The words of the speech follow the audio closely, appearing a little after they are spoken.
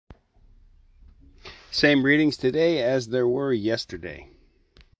Same readings today as there were yesterday.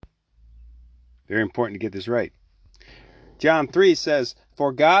 Very important to get this right. John 3 says,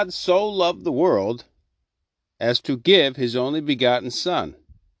 "For God so loved the world as to give his only begotten Son,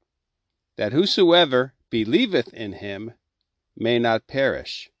 that whosoever believeth in him may not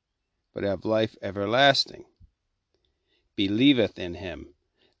perish, but have life everlasting." Believeth in him.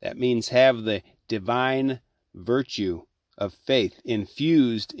 That means have the divine virtue of faith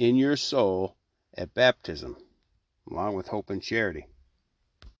infused in your soul at baptism, along with hope and charity.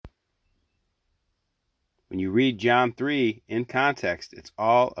 When you read John 3 in context, it's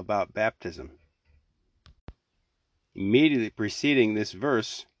all about baptism. Immediately preceding this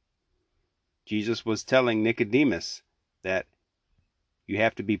verse, Jesus was telling Nicodemus that you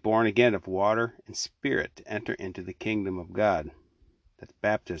have to be born again of water and spirit to enter into the kingdom of God. That's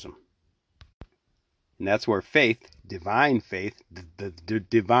baptism. And that's where faith, divine faith, the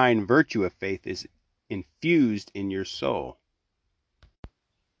divine virtue of faith is infused in your soul.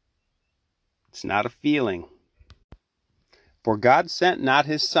 It's not a feeling. For God sent not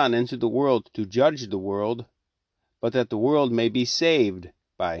his Son into the world to judge the world, but that the world may be saved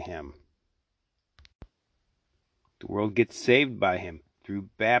by him. The world gets saved by him through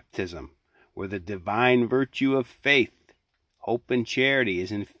baptism, where the divine virtue of faith, hope, and charity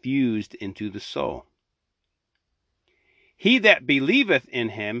is infused into the soul. He that believeth in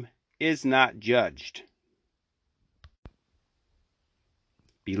him is not judged.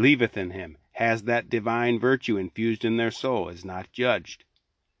 Believeth in him, has that divine virtue infused in their soul, is not judged.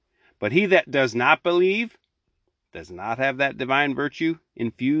 But he that does not believe, does not have that divine virtue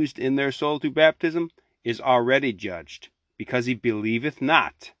infused in their soul through baptism, is already judged, because he believeth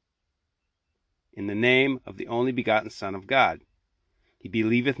not in the name of the only begotten Son of God. He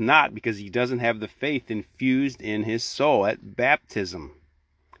believeth not because he doesn't have the faith infused in his soul at baptism.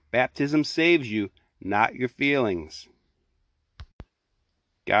 Baptism saves you, not your feelings.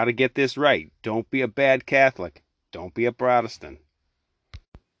 Got to get this right. Don't be a bad Catholic. Don't be a Protestant.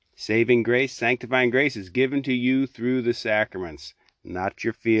 Saving grace, sanctifying grace is given to you through the sacraments, not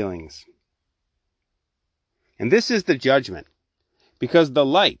your feelings. And this is the judgment, because the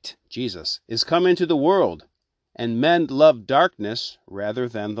light, Jesus, is come into the world, and men love darkness rather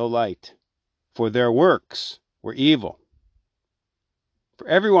than the light, for their works were evil. For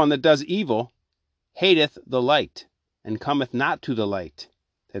everyone that does evil hateth the light, and cometh not to the light,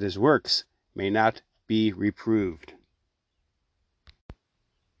 that his works may not be reproved.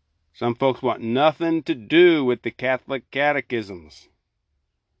 Some folks want nothing to do with the Catholic catechisms,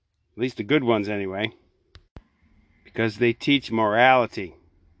 at least the good ones anyway, because they teach morality.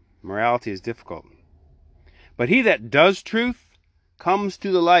 Morality is difficult. But he that does truth comes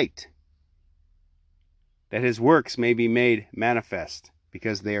to the light, that his works may be made manifest,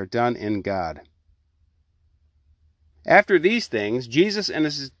 because they are done in God. After these things, Jesus and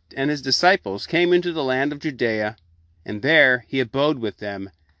his disciples came into the land of Judea, and there he abode with them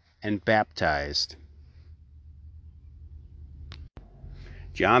and baptized.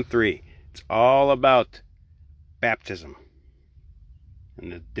 John 3. It's all about baptism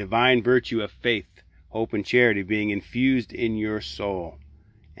and the divine virtue of faith, hope, and charity being infused in your soul,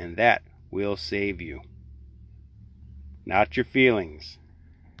 and that will save you, not your feelings.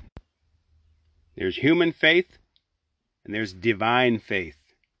 There's human faith and there's divine faith.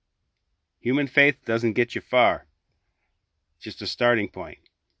 Human faith doesn't get you far. It's just a starting point.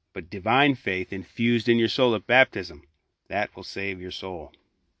 But divine faith infused in your soul at baptism, that will save your soul.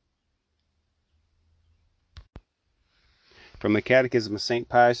 From the Catechism of St.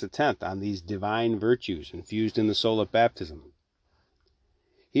 Pius X on these divine virtues infused in the soul at baptism.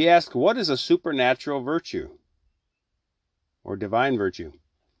 He asked, what is a supernatural virtue or divine virtue?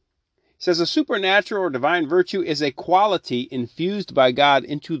 He says a supernatural or divine virtue is a quality infused by God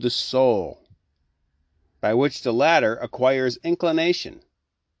into the soul, by which the latter acquires inclination,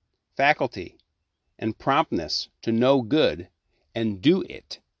 faculty, and promptness to know good and do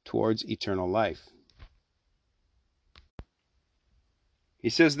it towards eternal life. He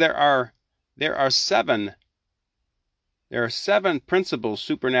says there are seven principal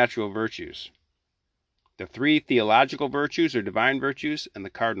supernatural virtues. The 3 theological virtues or divine virtues and the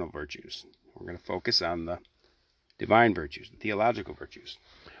cardinal virtues. We're going to focus on the divine virtues, the theological virtues.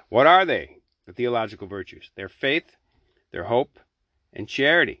 What are they, the theological virtues? Their faith, their hope, and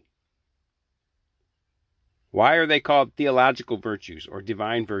charity. Why are they called theological virtues or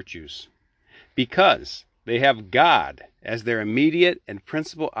divine virtues? Because they have God as their immediate and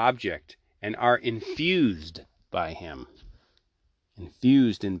principal object and are infused by him,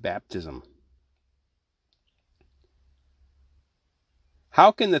 infused in baptism.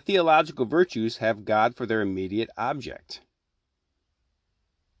 How can the theological virtues have God for their immediate object?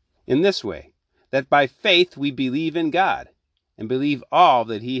 In this way, that by faith we believe in God, and believe all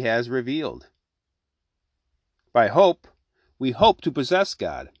that he has revealed. By hope, we hope to possess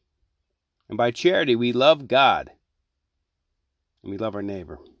God, and by charity we love God, and we love our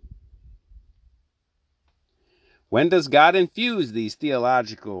neighbor. When does God infuse these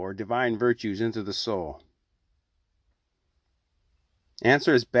theological or divine virtues into the soul?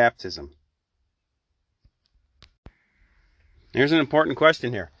 Answer is baptism. Here's an important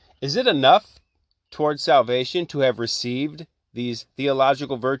question here. Is it enough towards salvation to have received these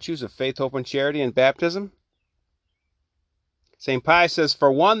theological virtues of faith, hope, and charity in baptism? St. Pius says,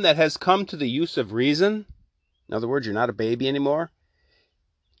 for one that has come to the use of reason, in other words, you're not a baby anymore,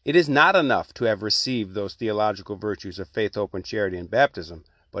 it is not enough to have received those theological virtues of faith, hope, and charity in baptism,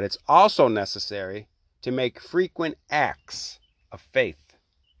 but it's also necessary to make frequent acts of faith,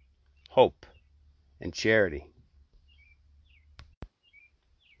 hope, and charity.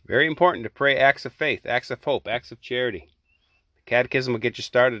 Very important to pray acts of faith, acts of hope, acts of charity. The Catechism will get you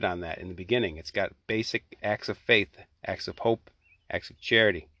started on that in the beginning. It's got basic acts of faith, acts of hope, acts of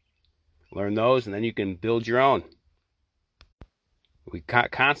charity. Learn those, and then you can build your own. We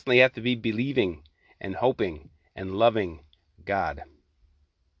constantly have to be believing and hoping and loving God.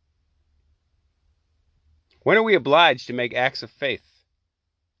 When are we obliged to make acts of faith,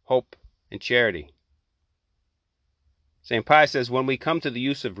 hope, and charity? St. Pius says, when we come to the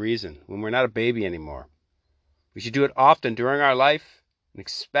use of reason, when we're not a baby anymore. We should do it often during our life, and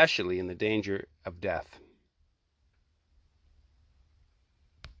especially in the danger of death.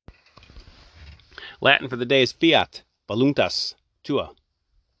 Latin for the day is Fiat, Voluntas, tua.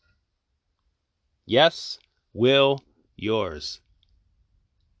 Yes, will, yours.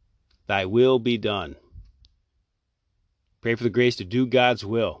 Thy will be done. Pray for the grace to do God's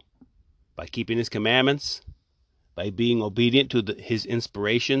will by keeping his commandments, by being obedient to his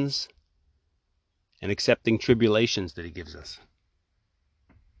inspirations, and accepting tribulations that he gives us.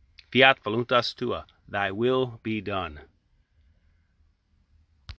 Fiat voluntas tua, thy will be done.